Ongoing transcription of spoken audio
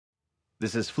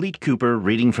This is Fleet Cooper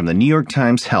reading from the New York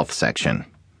Times Health section.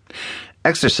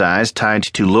 Exercise tied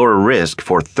to lower risk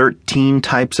for 13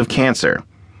 types of cancer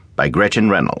by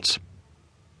Gretchen Reynolds.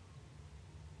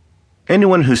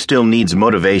 Anyone who still needs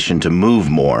motivation to move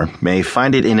more may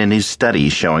find it in a new study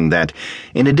showing that,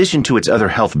 in addition to its other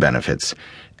health benefits,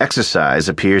 exercise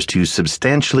appears to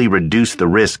substantially reduce the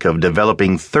risk of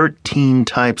developing 13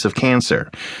 types of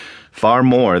cancer, far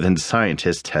more than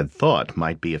scientists had thought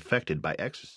might be affected by exercise.